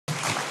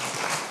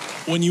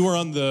When you were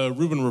on the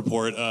Rubin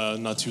Report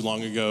not too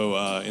long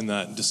ago, in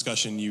that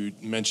discussion, you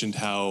mentioned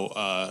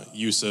how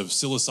use of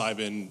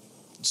psilocybin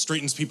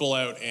straightens people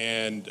out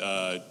and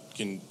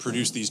can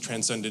produce these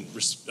transcendent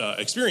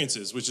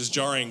experiences, which is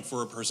jarring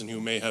for a person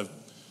who may have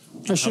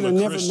I should have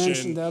never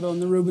mentioned that on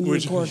the Rubin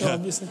Report,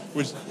 obviously.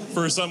 Which,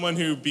 for someone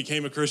who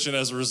became a Christian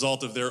as a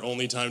result of their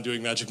only time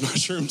doing magic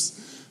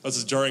mushrooms,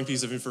 that's a jarring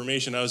piece of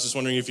information. I was just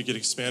wondering if you could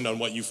expand on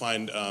what you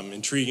find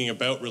intriguing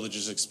about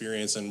religious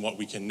experience and what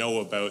we can know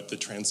about the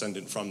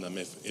transcendent from them,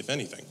 if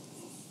anything.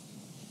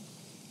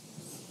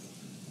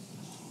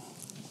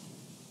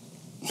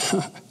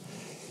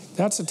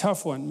 That's a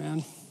tough one,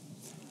 man.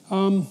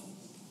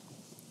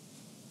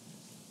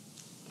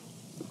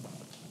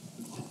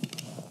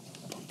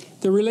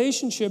 The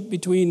relationship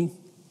between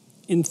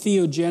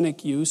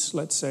entheogenic use,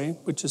 let's say,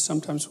 which is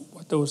sometimes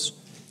what those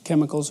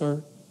chemicals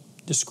are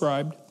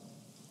described,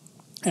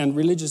 and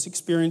religious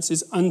experience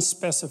is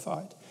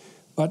unspecified,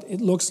 but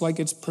it looks like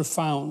it's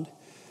profound.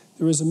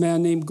 There was a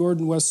man named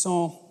Gordon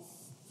Wasson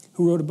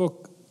who wrote a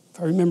book,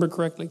 if I remember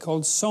correctly,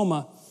 called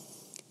Soma.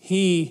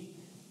 He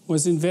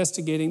was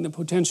investigating the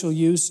potential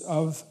use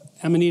of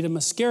Amanita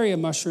muscaria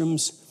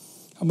mushrooms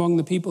among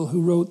the people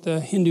who wrote the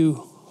Hindu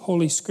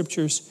holy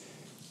scriptures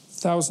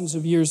thousands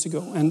of years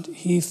ago, and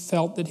he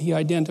felt that he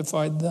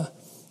identified the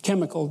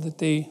chemical that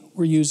they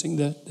were using,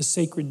 the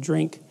sacred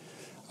drink.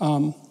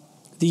 The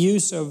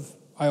use of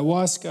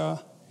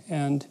ayahuasca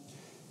and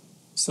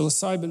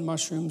psilocybin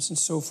mushrooms and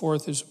so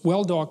forth is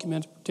well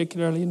documented,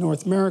 particularly in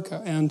North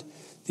America, and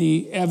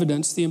the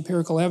evidence, the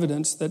empirical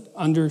evidence that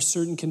under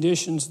certain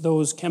conditions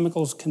those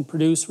chemicals can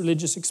produce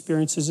religious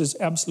experiences is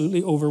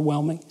absolutely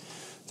overwhelming.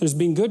 There's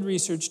been good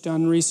research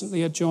done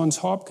recently at Johns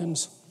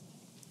Hopkins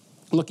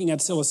looking at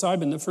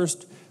psilocybin, the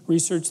first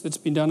research that's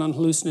been done on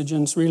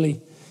hallucinogens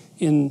really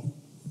in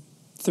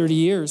 30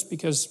 years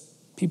because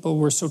people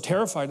were so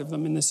terrified of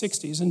them in the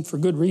 60s, and for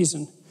good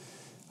reason,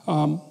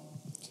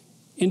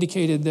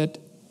 indicated that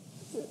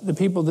the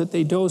people that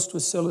they dosed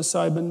with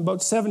psilocybin, about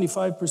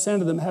 75%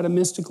 of them had a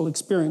mystical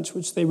experience,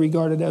 which they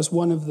regarded as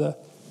one of the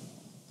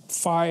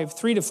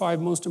 3 to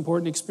 5 most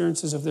important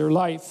experiences of their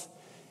life.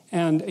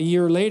 And a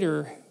year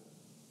later,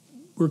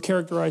 were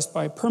characterized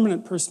by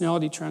permanent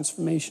personality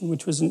transformation,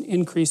 which was an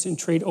increase in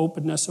trait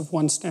openness of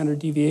 1 standard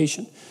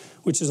deviation,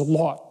 which is a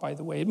lot, by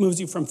the way. It moves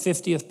you from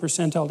 50th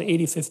percentile to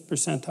 85th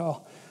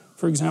percentile,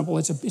 for example.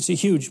 It's a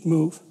huge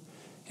move.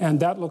 And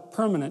that looked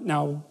permanent.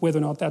 Now, whether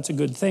or not that's a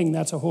good thing,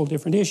 that's a whole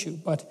different issue.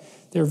 But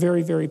they're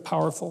very, very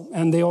powerful.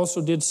 And they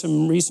also did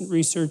some recent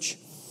research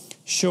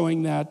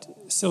showing that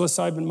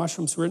psilocybin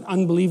mushrooms were an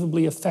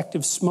unbelievably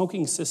effective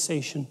smoking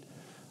cessation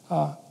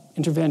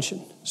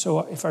intervention. So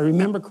if I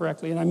remember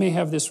correctly, and I may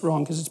have this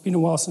wrong because it's been a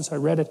while since I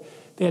read it,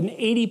 they had an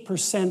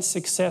 80%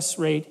 success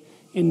rate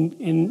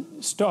in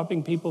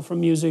stopping people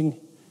from using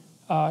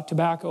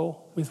tobacco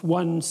with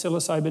 1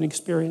 psilocybin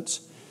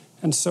experience.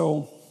 And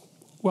so,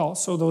 well,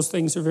 so those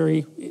things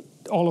are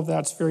all of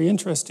that's very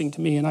interesting to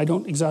me, and I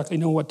don't exactly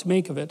know what to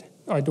make of it.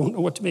 I don't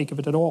know what to make of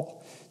it at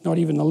all, not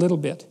even a little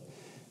bit.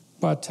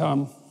 But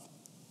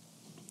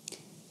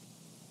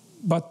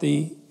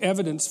the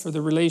evidence for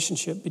the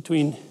relationship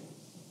between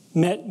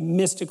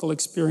mystical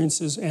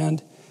experiences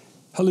and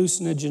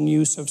hallucinogen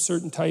use of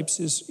certain types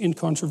is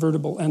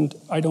incontrovertible, and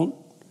I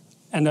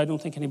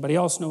don't think anybody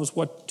else knows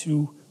what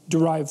to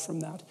derive from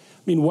that.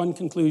 I mean, one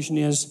conclusion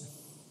is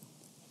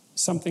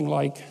something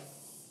like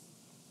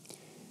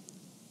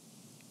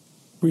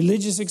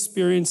religious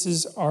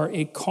experiences are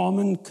a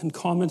common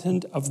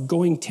concomitant of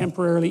going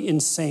temporarily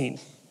insane.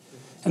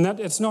 And that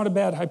it's not a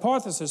bad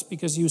hypothesis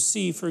because you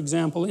see, for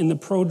example, in the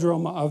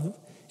prodroma of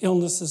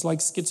illnesses like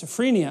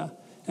schizophrenia,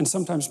 and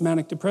sometimes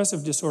manic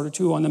depressive disorder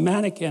too, on the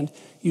manic end,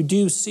 you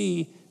do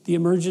see the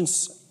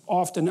emergence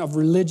often of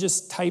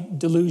religious type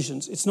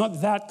delusions. It's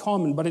not that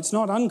common, but it's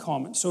not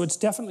uncommon. So it's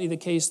definitely the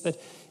case that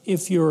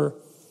if your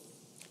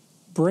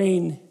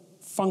brain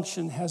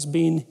function has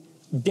been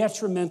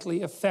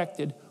detrimentally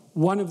affected,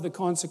 one of the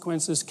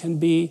consequences can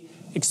be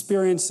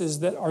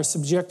experiences that are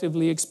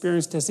subjectively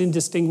experienced as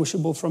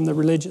indistinguishable from the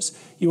religious.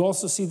 You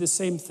also see the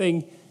same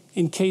thing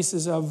in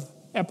cases of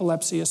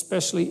epilepsy,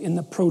 especially in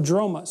the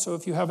prodroma. So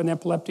if you have an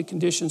epileptic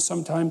condition,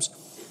 sometimes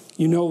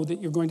you know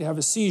that you're going to have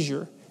a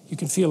seizure. You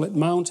can feel it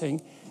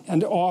mounting,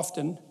 and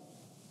often,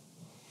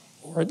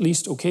 or at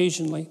least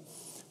occasionally,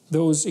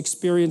 those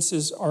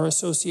experiences are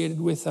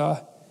associated with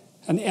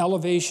an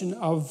elevation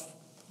of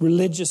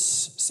religious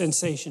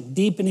sensation,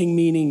 deepening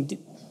meaning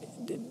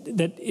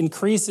that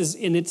increases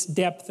in its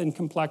depth and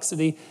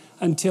complexity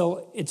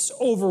until it's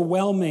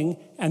overwhelming,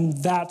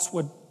 and that's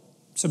what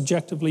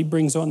subjectively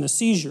brings on the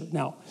seizure.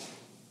 Now,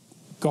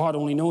 God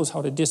only knows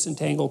how to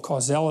disentangle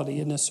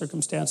causality in a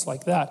circumstance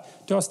like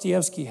that.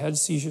 Dostoevsky had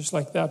seizures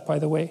like that, by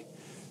the way.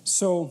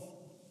 So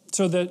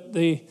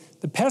the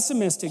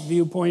pessimistic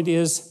viewpoint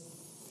is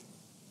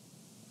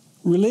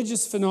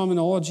religious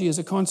phenomenology is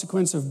a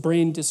consequence of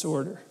brain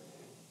disorder.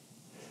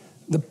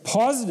 The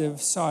positive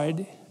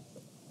side,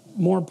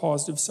 more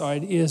positive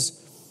side,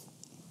 is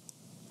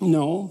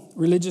no,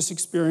 religious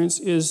experience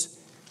is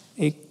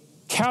a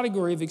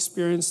category of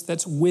experience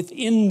that's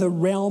within the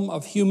realm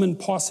of human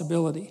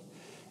possibility.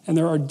 And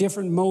there are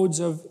different modes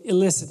of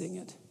eliciting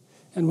it.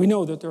 And we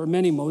know that there are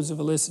many modes of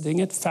eliciting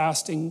it.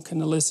 Fasting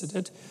can elicit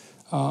it.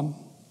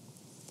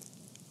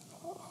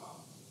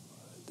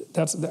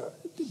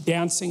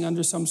 Dancing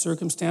under some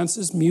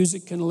circumstances.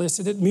 Music can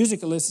elicit it.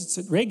 Music elicits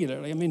it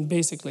regularly. I mean,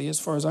 basically, as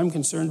far as I'm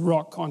concerned,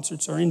 rock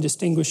concerts are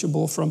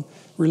indistinguishable from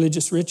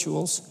religious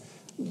rituals.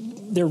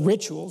 They're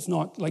rituals,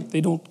 not like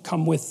they don't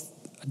come with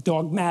a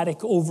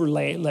dogmatic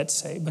overlay, let's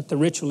say, but the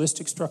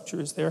ritualistic structure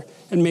is there.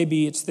 And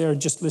maybe it's there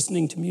just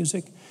listening to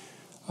music.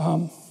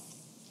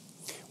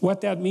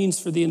 What that means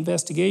for the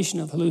investigation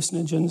of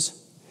hallucinogens,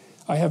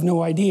 I have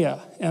no idea.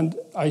 And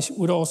I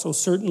would also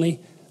certainly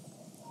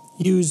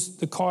use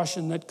the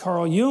caution that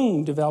Carl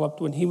Jung developed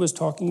when he was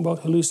talking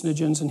about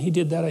hallucinogens, and he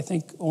did that, I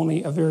think,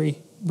 only a very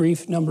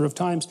brief number of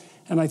times.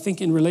 And I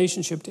think in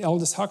relationship to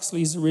Aldous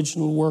Huxley's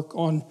original work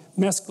on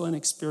mescaline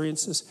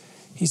experiences,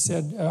 he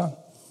said,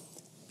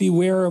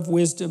 beware of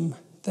wisdom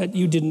that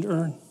you didn't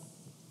earn.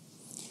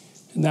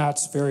 And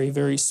that's very,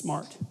 very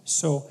smart.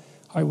 So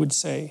I would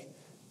say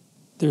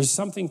there's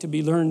something to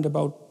be learned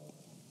about,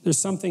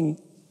 there's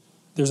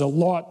a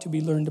lot to be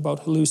learned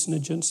about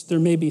hallucinogens. There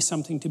may be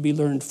something to be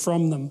learned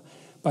from them.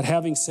 But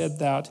having said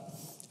that,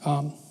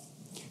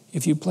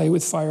 if you play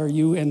with fire,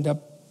 you end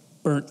up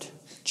burnt,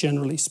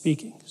 generally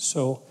speaking.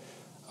 So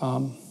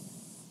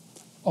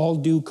all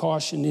due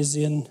caution is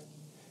in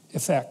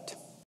effect.